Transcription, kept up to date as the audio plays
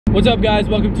What's up guys,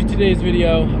 welcome to today's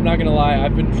video. I'm not gonna lie,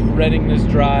 I've been dreading this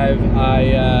drive.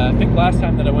 I think last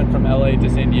time that I went from LA to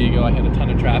San Diego, I had a ton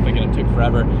of traffic and it took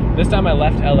forever. This time I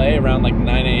left LA around like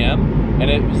 9 a.m.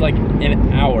 and it was like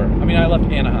an hour. I mean, I left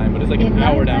Anaheim, but it's like an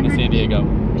hour down to San Diego.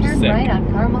 Turn Sick. right on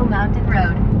Carmel Mountain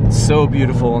Road. It's so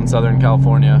beautiful in Southern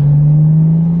California.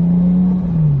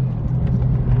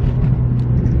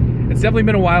 It's definitely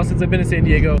been a while since I've been to San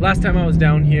Diego. Last time I was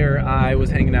down here, I was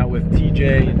hanging out with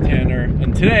TJ and Tanner,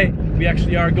 and today we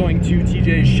actually are going to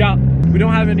TJ's shop. We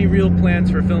don't have any real plans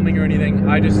for filming or anything.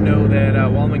 I just know that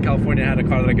while I'm in California, I had a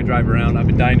car that I could drive around. I've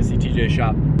been dying to see TJ's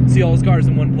shop. See all his cars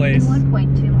in one place.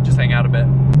 1.2. Just hang out a bit.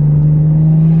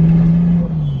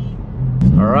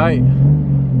 All right,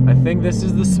 I think this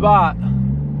is the spot.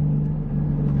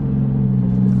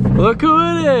 Look who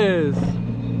it is.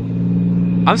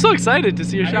 I'm so excited to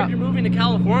see your shop. You're moving to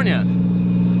California.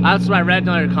 That's what I read in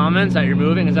all your comments, that you're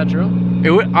moving. Is that true?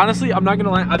 Honestly, I'm not gonna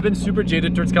lie, I've been super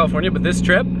jaded towards California, but this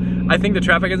trip, I think the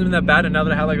traffic hasn't been that bad, and now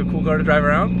that I have like a cool car to drive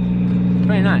around, It's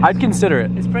pretty nice. I'd consider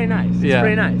it. It's pretty nice. It's Yeah.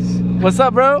 pretty nice. What's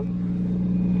up, bro?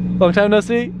 Long time no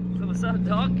see. So what's up,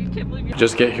 dog? You can't believe you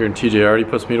Just get here and TJ already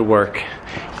puts me to work.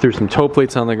 He threw some toe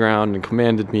plates on the ground and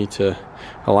commanded me to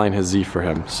align his Z for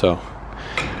him, so.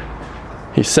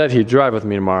 He said he'd drive with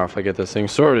me tomorrow if I get this thing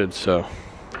sorted, so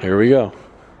here we go.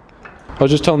 I was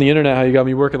just telling the internet how you got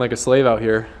me working like a slave out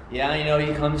here. Yeah, you know,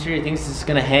 he comes here, he thinks he's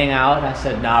gonna hang out. And I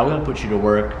said, nah, we're gonna put you to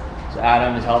work. So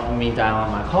Adam is helping me dial on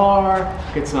my car,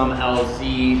 get some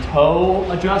LZ toe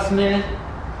adjustment.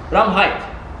 But I'm hyped.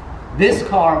 This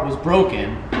car was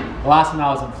broken the last time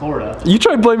I was in Florida. You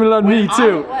tried blaming it on me When I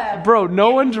too. left, Bro, no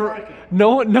it one was drove. working.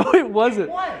 No, it wasn't.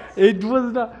 It was. It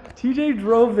was not. TJ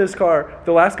drove this car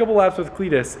the last couple laps with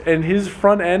Cletus, and his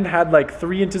front end had like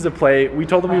 3 inches of play. We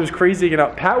told him he was crazy to get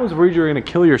out. Pat was worried you were gonna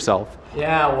kill yourself.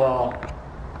 Yeah, well,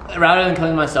 rather than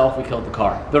killing myself, we killed the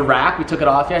car. The rack, we took it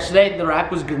off yesterday, the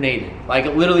rack was grenaded. Like,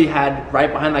 it literally had,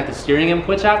 right behind like the steering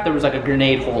input shaft, there was like a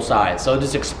grenade hole size, so it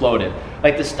just exploded.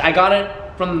 Like, I got it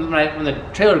from when the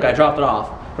trailer guy dropped it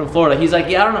off from Florida. He's like,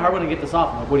 yeah, I don't know how we're gonna get this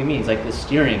off. I'm like, what do you mean? He's like, the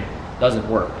steering doesn't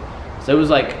work. So it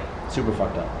was like, super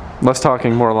fucked up. Less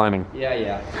talking, more aligning.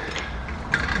 Yeah.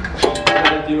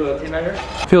 Gonna do a T-measure?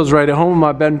 Feels right at home with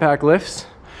my bend pack lifts.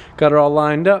 Got it all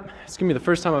lined up. It's gonna be the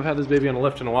first time I've had this baby on a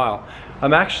lift in a while.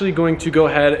 I'm actually going to go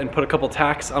ahead and put a couple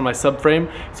tacks on my subframe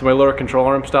so my lower control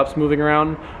arm stops moving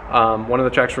around. One of the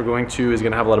tracks we're going to is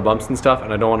gonna have a lot of bumps and stuff,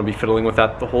 and I don't wanna be fiddling with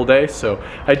that the whole day. So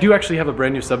I do actually have a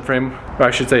brand new subframe, or I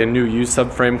should say a new used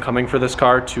subframe coming for this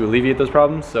car to alleviate those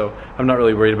problems. So I'm not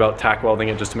really worried about tack welding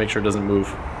it just to make sure it doesn't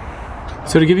move.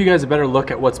 So to give you guys a better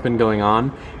look at what's been going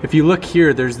on, if you look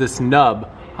here, there's this nub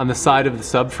on the side of the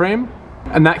subframe,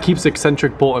 and that keeps the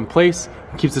eccentric bolt in place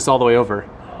and keeps this all the way over.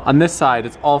 On this side,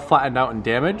 it's all flattened out and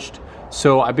damaged,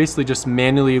 so I basically just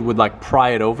manually would like pry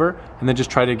it over and then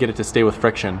just try to get it to stay with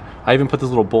friction. I even put this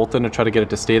little bolt in to try to get it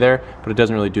to stay there, but it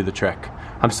doesn't really do the trick.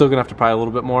 I'm still gonna have to pry a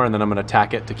little bit more, and then I'm gonna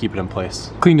tack it to keep it in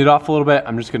place. Cleaned it off a little bit.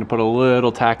 I'm just gonna put a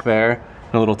little tack there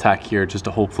and a little tack here just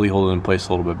to hopefully hold it in place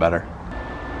a little bit better.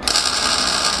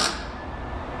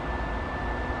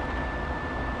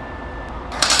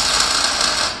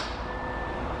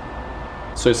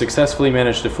 So I successfully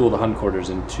managed to fool the hindquarters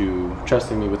into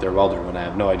trusting me with their welder when I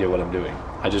have no idea what I'm doing.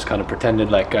 I just kind of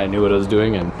pretended like I knew what I was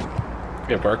doing, and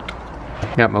it worked.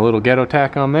 Got my little ghetto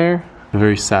tack on there. A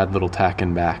very sad little tack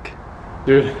in back.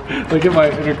 Dude, look at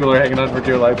my intercooler hanging on for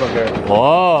dear life up there.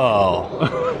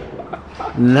 Whoa.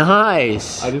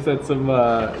 Nice. I just had some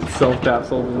self-taps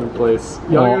holding in place.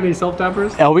 Y'all got any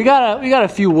self-tappers? Oh, we got a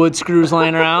few wood screws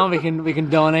lying around. We can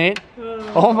donate.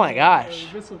 Oh my gosh.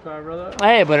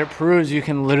 Hey, but it proves you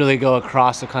can literally go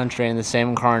across the country in the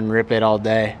same car and rip it all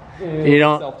day. You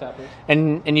don't,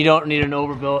 and you don't need an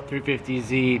overbuilt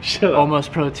 350Z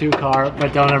almost Pro 2 car,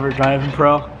 but don't ever drive in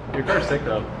Pro. Your car's sick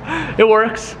though. It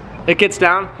works. It gets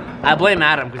down. I blame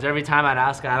Adam because every time I'd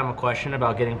ask Adam a question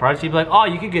about getting parts, he'd be like, oh,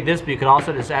 you could get this, but you could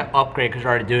also just upgrade because you're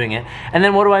already doing it. And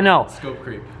then what do I know? Scope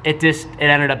creep. It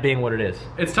ended up being what it is.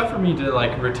 It's tough for me to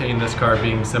like retain this car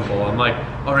being simple. I'm like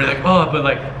already like, oh, but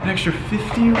like an extra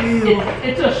 50 wheel.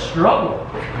 It's a struggle.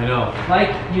 I know. Like,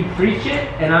 you preach it,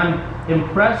 and I'm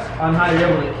impressed on how you're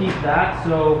able to keep that,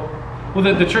 so. Well,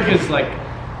 the trick is like,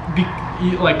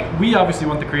 we obviously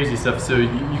want the crazy stuff, so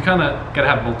you kind of gotta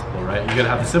have multiple, right? You gotta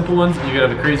have the simple ones, and you gotta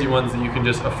have the crazy ones that you can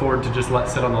just afford to just let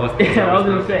sit on the lift. Yeah, I was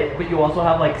gonna say, but you also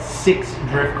have like 6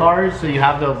 drift cars, so you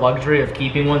have the luxury of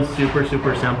keeping one super,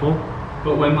 super simple.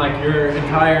 But when like your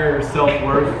entire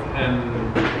self-worth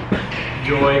and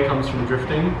joy comes from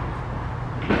drifting,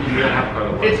 you gotta have a car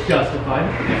that works. It's justified.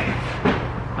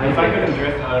 If I couldn't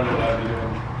drift, I don't know what I'd be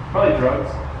doing. Probably drugs,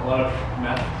 a lot of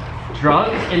meth.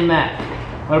 Drugs and meth.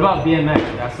 What about BMX?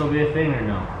 Would that still be a thing or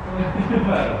no?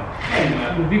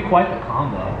 It would be quite the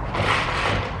combo.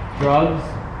 Drugs,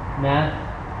 meth,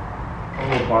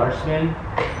 a little bar spin.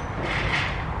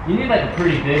 You need like a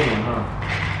pretty big one,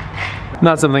 huh?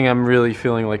 Not something I'm really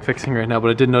feeling like fixing right now, but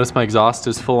I did notice my exhaust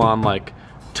is full on like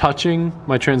touching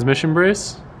my transmission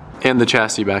brace and the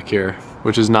chassis back here,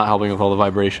 which is not helping with all the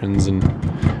vibrations and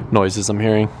noises I'm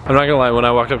hearing. I'm not gonna lie, when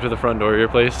I walked up to the front door of your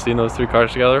place, seeing those three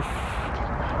cars together,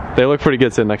 they look pretty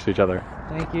good sitting next to each other.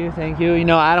 Thank you, thank you. You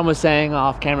know, Adam was saying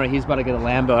off camera he's about to get a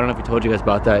Lambo. I don't know if he told you guys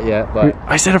about that yet, but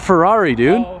I said a Ferrari,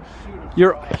 dude. oh,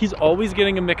 shoot. He's always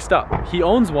getting them mixed up. He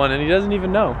owns one and he doesn't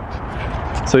even know.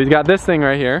 So he's got this thing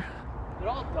right here. They're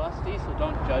all dusty, so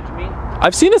don't judge me.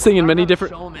 I've seen this thing in many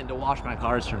different showman to wash my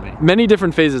cars for me. many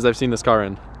different phases I've seen this car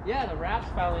in. Yeah, the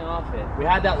wrap's finally off it. We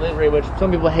had that livery, which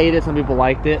some people hated, some people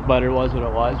liked it, but it was what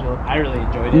it was. I really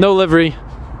enjoyed it. No livery.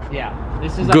 Yeah,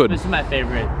 this is like, Good. This is my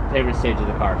favorite stage of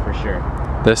the car for sure.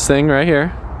 This thing right here.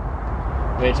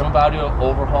 Which I'm about to do an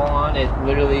overhaul on. It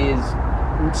literally is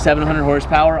 700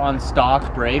 horsepower on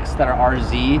stock brakes that are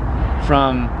RZ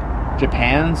from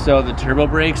Japan. So the turbo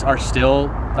brakes are still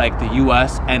like the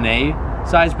US NA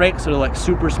size brakes, so they're like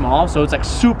super small. So it's like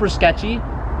super sketchy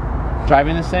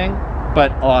driving this thing,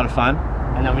 but a lot of fun.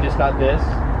 And then we just got this,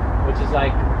 which is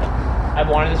like, I've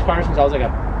wanted this car since I was like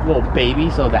a little baby,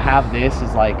 so to have this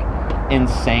is like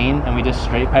insane. And we just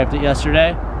straight piped it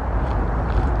yesterday.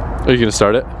 Are you gonna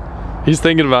start it? He's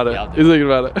thinking about it. Yeah, He's thinking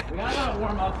about it. We gotta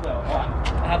warm up though.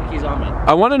 I have the keys on me.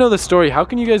 I want to know the story. How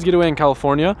can you guys get away in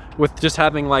California with just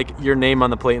having like your name on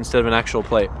the plate instead of an actual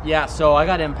plate? Yeah, so I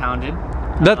got impounded.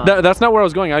 That's not where I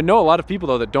was going. I know a lot of people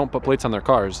though that don't put plates on their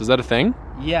cars. Is that a thing?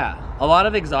 Yeah, a lot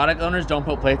of exotic owners don't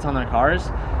put plates on their cars.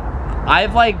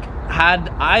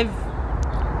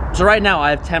 So right now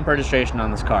I have temp registration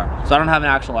on this car, so I don't have an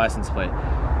actual license plate.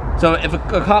 So if a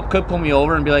cop could pull me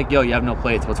over and be like, yo, you have no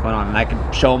plates, what's going on? And I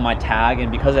could show him my tag, and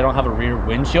because I don't have a rear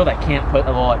windshield, I can't put a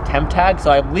little like, temp tag,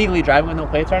 so I'm legally driving with no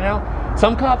plates right now.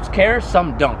 Some cops care,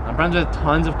 some don't. I'm friends with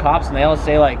tons of cops, and they all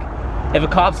say like, if a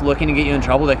cop's looking to get you in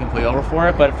trouble, they can pull you over for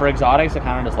it, but for exotics, they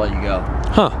kind of just let you go.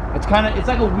 Huh. It's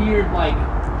like a weird, like,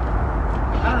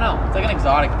 I don't know, it's like an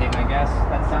exotic thing, I guess.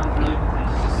 That sounds really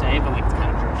pretentious to say, but like, it's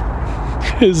kind of true.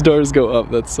 His doors go up.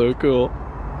 That's so cool.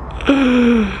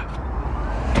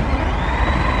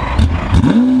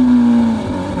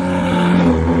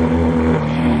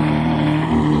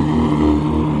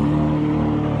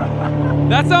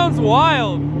 That sounds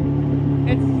wild.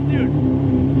 It's, dude,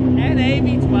 NA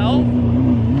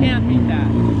V12, can't beat that.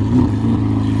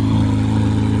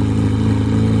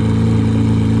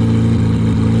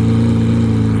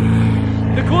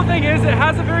 The cool thing is it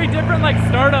has a very different like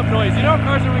startup noise. You know how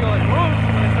cars are going like, whoa,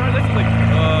 when they start, this is like,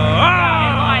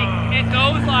 It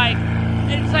goes like,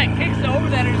 it's like kicks over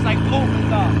that and it's like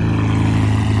opens up.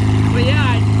 But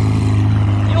yeah,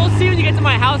 you'll see when you get to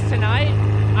my house tonight.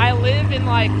 I live in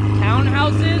like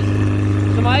townhouses,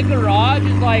 so my garage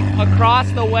is like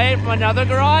across the way from another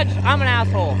garage. I'm an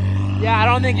asshole. Yeah, I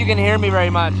don't think you can hear me very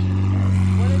much.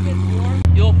 When it gets warm,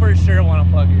 you'll for sure want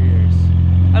to plug your ears.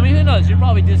 I mean, who knows? You're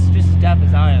probably just as deaf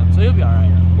as I am, so you'll be all right.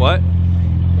 What?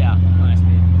 Yeah, nice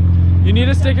meeting. You need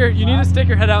to stick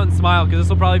your head out and smile because this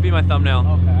will probably be my thumbnail.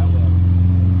 Okay, I will.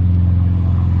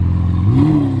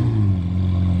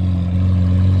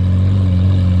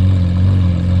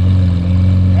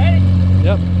 Ready?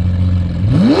 Yep.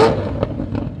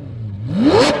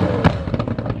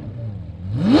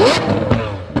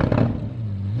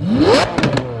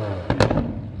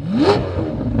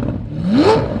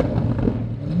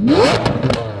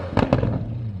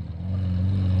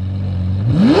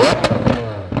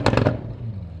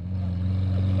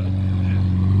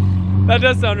 That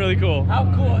does sound really cool. How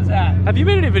cool is that? Have you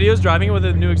made any videos driving it with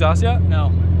a new exhaust yet? No.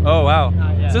 Oh wow.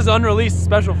 Not yet. This is unreleased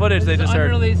special footage they just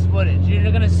heard. Unreleased footage. You're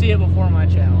gonna see it before my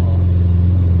channel.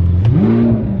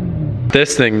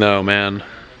 This thing though, man.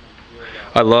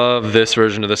 I love this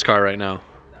version of this car right now.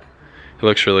 It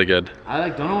looks really good. I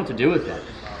like don't know what to do with it.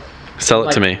 Sell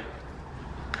it to me.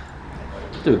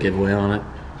 Do a giveaway on it.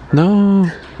 No,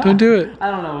 don't do it.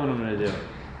 I don't know what I'm gonna do.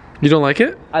 You don't like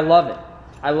it? I love it.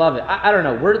 I love it. I don't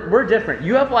know. We're different.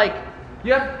 You have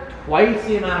twice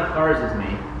the amount of cars as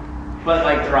me, but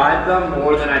like drive them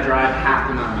more than I drive half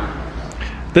the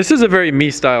amount. This is a very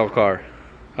me style car.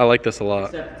 I like this a lot.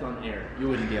 Except it's on air. You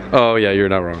wouldn't be on. Oh yeah, you're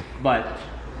not wrong. But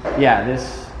yeah,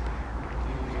 this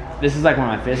is like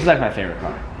my favorite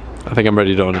car. I think I'm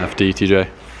ready to own an FD, TJ.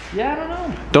 Yeah, I don't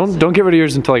know. Don't get rid of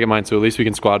yours until I get mine, so at least we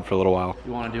can squad for a little while.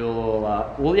 You want to do a little,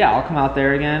 well, yeah, I'll come out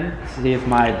there again, see if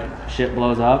my shit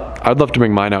blows up. I'd love to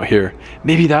bring mine out here.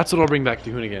 Maybe that's what I'll bring back to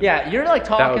Hoonigan. Yeah, you're like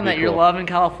talking that you're cool. loving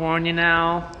California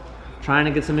now, trying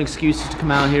to get some excuses to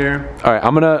come out here. All right,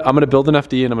 I'm gonna build an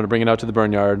FD and I'm gonna bring it out to the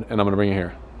burn yard and I'm gonna bring it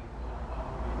here.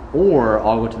 Or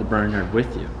I'll go to the burn yard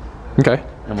with you, Okay.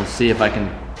 and we'll see if I can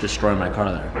destroy my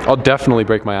car there. I'll definitely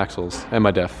break my axles and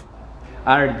my diff.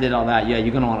 I already did all that. Yeah,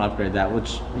 you're gonna want to upgrade that,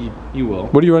 which you will.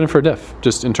 What are you running for a diff?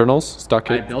 Just internals,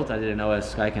 stock I kit? did an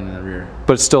OS Skykin in the rear.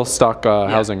 But it's still stock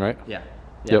housing, right? Yeah.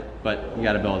 Yep. But you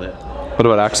gotta build it. What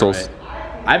about axles?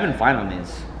 Right. I've been fine on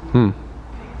these.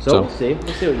 So So- we'll see.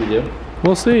 We'll see what you do.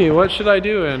 We'll see. What should I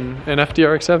do in an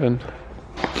FDRX7?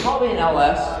 Probably an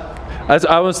LS.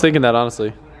 I was thinking that,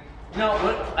 honestly. No,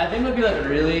 what I think would be like a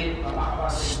really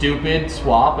stupid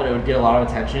swap, but it would get a lot of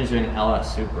attention, is doing an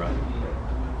LS Supra.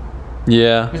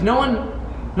 Yeah. Because no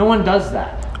one does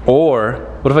that. Or,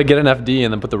 what if I get an FD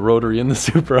and then put the rotary in the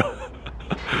Supra?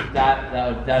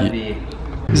 That'd be.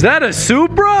 Is that a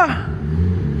Supra?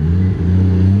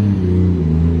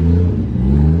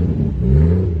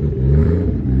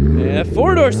 Yeah,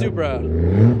 4-door Supra.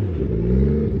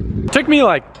 Took me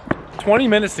like 20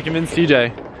 minutes to convince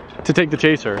TJ to take the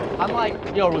Chaser. I'm like,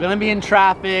 yo, we're gonna be in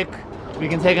traffic. We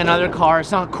can take another car.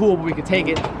 It's not cool, but we can take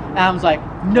it. And I was like,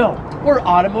 no, we're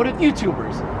automotive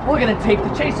YouTubers. We're gonna take the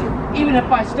Chaser. Even if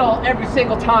I stall every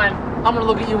single time, I'm gonna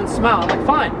look at you and smile. I'm like,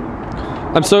 fine.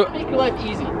 I'm so Make your life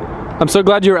easy. I'm so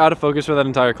glad you were out of focus for that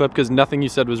entire clip because nothing you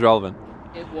said was relevant.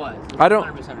 It was. I don't.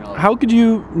 100% relevant. How could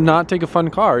you not take a fun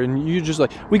car? And you just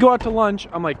like, we go out to lunch.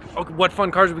 I'm like, okay, what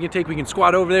fun cars we can take? We can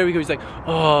squat over there. We go. He's like,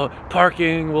 oh,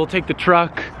 parking. We'll take the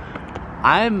truck.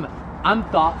 I'm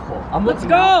thoughtful. Let's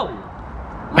go.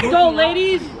 Let's go,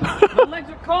 ladies. My legs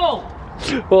are cold.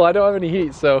 Well, I don't have any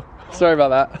heat, so sorry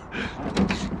about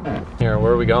that. Here,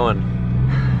 where are we going?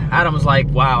 Adam was like,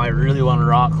 wow, I really want to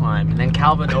rock climb. And then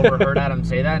Calvin overheard Adam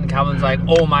say that, and Calvin's like,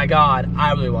 oh my God,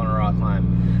 I really want to rock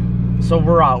climb. So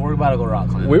we're about to go rock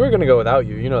climb. We were gonna go without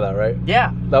you. You know that, right?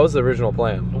 Yeah. That was the original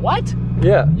plan. What?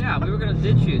 Yeah. Yeah, we were gonna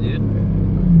ditch you, dude.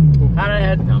 How did I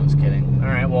head? No, I'm just kidding. All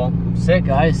right, well, sick,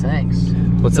 guys, thanks.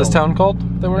 What's this town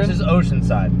called that we're This in? is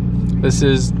Oceanside. This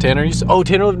is Tanner. Oh,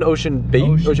 Tanner lived in Ocean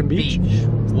Beach.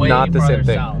 Way Not the same farther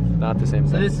thing. south. Not the same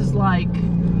So thing. this is like,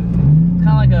 kind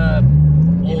of like a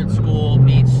old school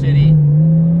beach city.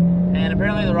 And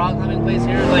apparently the rock climbing place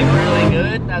here is like really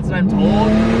good. That's what I'm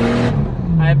told.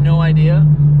 I have no idea.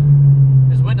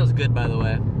 This window's good, by the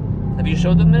way. Have you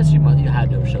showed them this? You had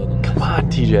to have showed them this. Come on,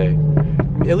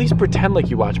 TJ. At least pretend like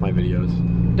you watch my videos.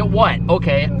 What?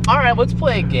 Okay. All right, let's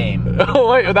play a game.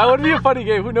 Oh wait, that would be a funny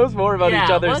game. Who knows more about each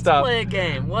other's stuff? Let's play a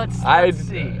game. Let's see.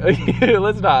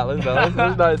 Let's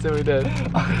not say we did.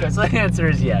 Okay, so the answer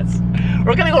is yes.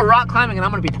 We're gonna go rock climbing, and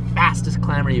I'm gonna be the fastest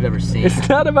climber you've ever seen. It's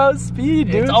not about speed,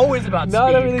 dude. It's always about Not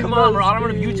speed. everything's Come on, about we're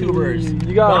automotive speed. YouTubers.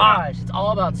 You got. Gosh, it's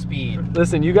all about speed.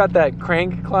 Listen, you got that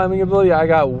crank climbing ability. I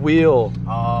got wheel.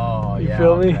 Oh, You yeah.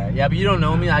 feel me? Okay. Yeah, but you don't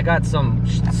know me. I got some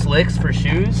slicks for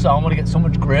shoes, so I'm gonna get so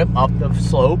much grip up the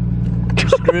slope. We're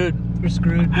screwed. We're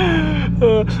screwed.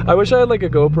 I wish I had like a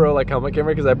GoPro like helmet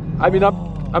camera because I mean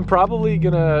I'm probably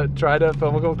gonna try to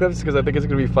film a couple clips because I think it's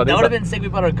gonna be funny. That would have been sick. We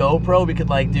bought a GoPro. We could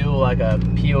like do like a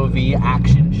POV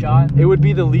action shot. It would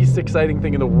be the least exciting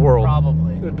thing in the world.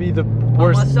 Probably. It would be the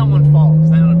worst. Unless someone falls,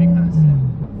 then it would be kind of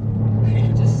sick.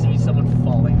 You just see someone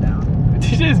falling down.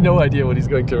 TJ has no idea what he's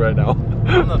going to right now.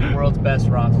 I'm the world's best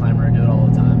rock climber. I do it all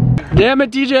the time. Damn it,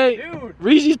 TJ! Dude.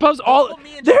 Reese's Puffs all. Follow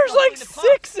me and There's follow like me to Puffs.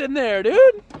 6 in there, dude.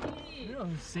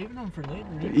 I'm saving them for later.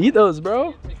 Eat those,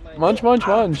 bro. Munch, munch,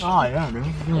 munch. Oh yeah, bro.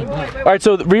 All right,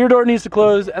 so the rear door needs to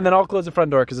close, and then I'll close the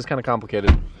front door because it's kind of complicated.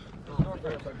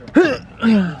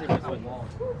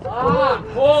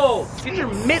 Whoa! Get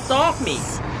your mitts off me.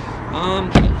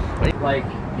 Like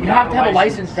you have to have a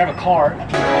license to drive a car.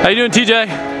 How you doing, TJ?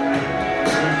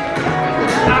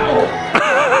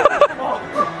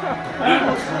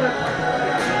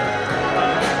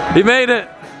 He made it.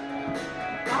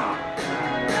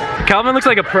 Calvin looks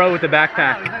like a pro with the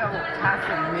backpack.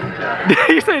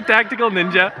 You say tactical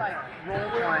ninja?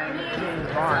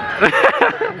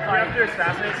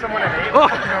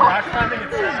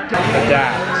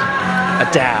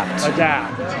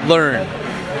 Adapt. Learn.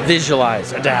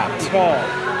 Visualize. Adapt.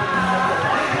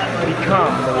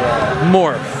 Become the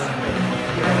wall. Morph.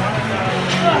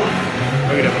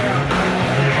 Look at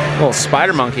him. Little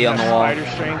spider monkey on the wall. Spider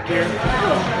strength here.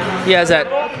 He has that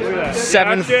Look at that.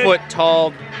 7 foot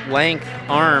tall length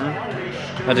arm.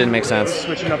 That didn't make sense.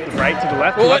 Switching up the right to the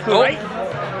left. Oh, Left to the oh. right.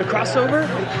 The crossover.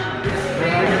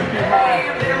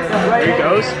 There he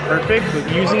goes. Perfect.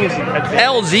 With using his advantage.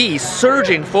 LZ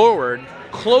surging forward,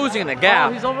 closing the gap.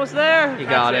 Oh, he's almost there. He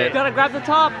got You it. gotta grab the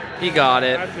top. He got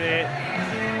it. That's it.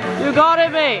 You got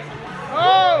it, mate.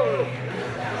 Oh!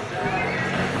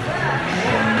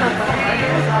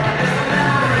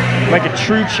 Like a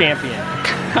true champion.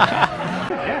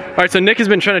 All right, so Nick has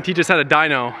been trying to teach us how to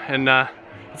dyno, and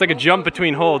it's like a jump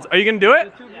between holds. Are you gonna do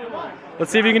it?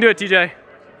 Let's see if you can do it, TJ.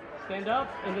 Stand up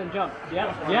and then jump.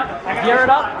 Yep. Gear it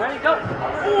up. Ready, go.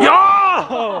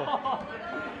 Yo!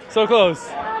 So close.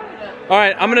 All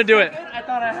right, I'm gonna do it. I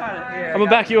thought I had it. I'm gonna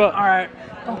back you up. All right.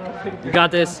 You got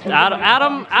this.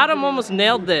 Adam almost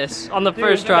nailed this on the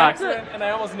first try. And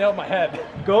I almost nailed my head.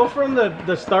 Go from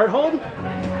the start hold,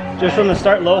 just from the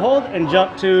start low hold, and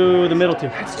jump to the middle two.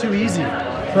 It's too easy.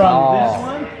 From this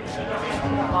one.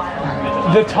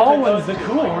 The tall one's the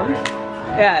cool one.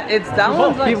 Yeah, it's that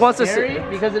one's like He wants to scary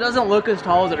because it doesn't look as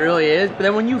tall as it really is. But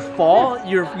then when you fall,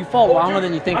 you fall longer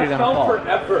than you think you're gonna fall.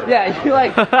 forever. Yeah, you're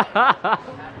like a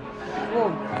little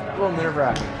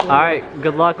nerve-wracking. All right,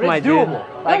 good luck, my dude.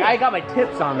 Like I got my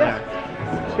tips on there.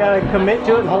 Just gotta commit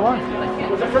to it and hold on.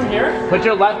 Was it from here? Put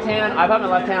your left hand. I've had my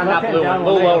left hand on that hand blue down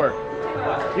one, a little one,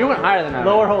 lower. You went higher than that.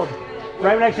 Lower hold.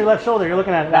 Right next to your left shoulder. You're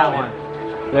looking at that one.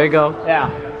 There you go. Yeah.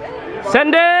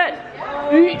 Send it.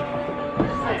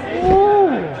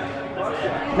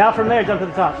 Now from there, jump to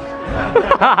the top.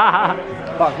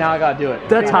 Fuck, now I gotta do it.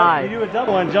 That's You high. do a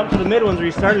double and jump to the mid ones where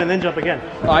you started and then jump again.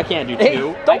 Oh, I can't do Hey,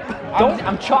 two.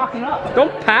 I'm chalking up.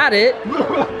 Don't pat it.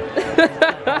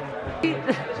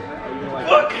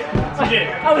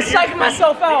 I was psyching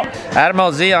myself out. Adam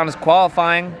LZ on his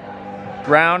qualifying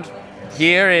round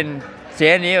here in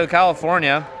San Diego,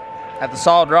 California at the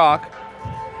Solid Rock.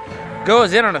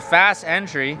 Goes in on a fast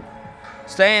entry,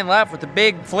 staying left with a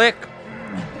big flick,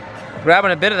 grabbing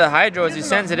a bit of the hydro as he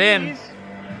sends it in.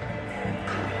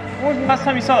 When was the last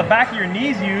time you saw the back of your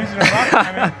knees used in a rock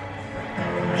climbing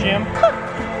gym?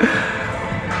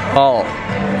 Oh,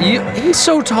 he's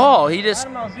so tall. He just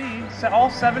Adam LZ,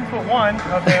 all 7'1"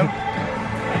 of him.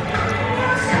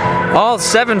 all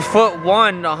 7'1",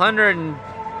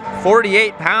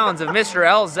 148 pounds of Mr.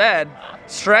 LZ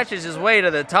stretches his way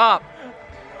to the top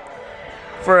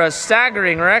for a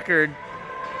staggering record.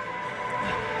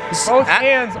 Both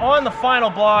hands on the final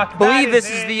block. I believe this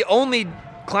is the only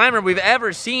climber we've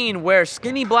ever seen wear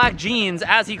skinny black jeans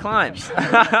as he climbs. You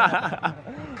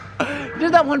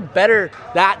did that one better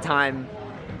that time.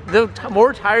 The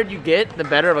more tired you get, the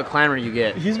better of a climber you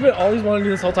get. He's been always wanting to do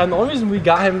this whole time. The only reason we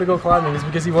got him to go climbing is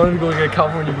because he wanted to go get a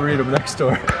California burrito next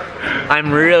door.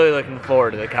 I'm really looking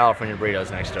forward to the California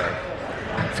burritos next door.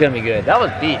 It's gonna be good. That was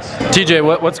beats. TJ,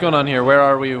 what's going on here? Where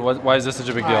are we? Why is this such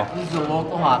a big deal? This is a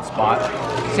local hotspot.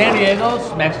 San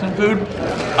Diego's Mexican food,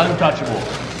 untouchable.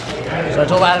 So I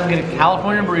told Adam to get a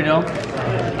California burrito.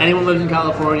 Anyone lives in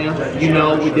California, you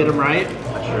know we did him right.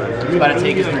 He's about to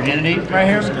take his virginity right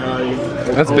here.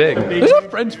 That's big. There's a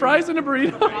French fries in a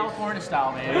burrito. California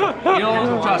style, man. You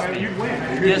don't trust me.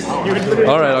 Just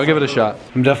All right, I'll give it a shot.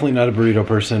 I'm definitely not a burrito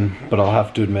person, but I'll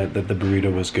have to admit that the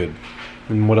burrito was good.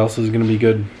 And what else is going to be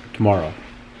good? Tomorrow.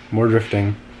 More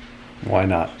drifting. Why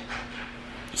not?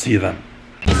 See you then.